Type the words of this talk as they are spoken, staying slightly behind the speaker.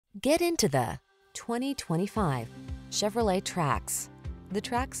Get into the 2025 Chevrolet Trax. The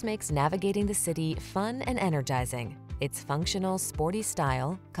Trax makes navigating the city fun and energizing. Its functional, sporty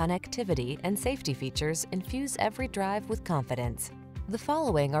style, connectivity, and safety features infuse every drive with confidence. The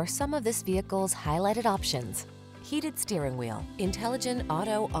following are some of this vehicle's highlighted options: heated steering wheel, intelligent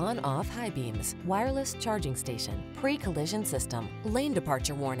auto on-off high beams, wireless charging station, pre-collision system, lane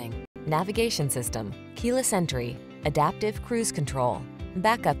departure warning, navigation system, keyless entry, adaptive cruise control,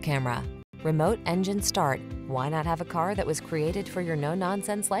 backup camera, remote engine start. Why not have a car that was created for your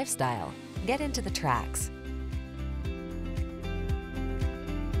no-nonsense lifestyle? Get into the Trax.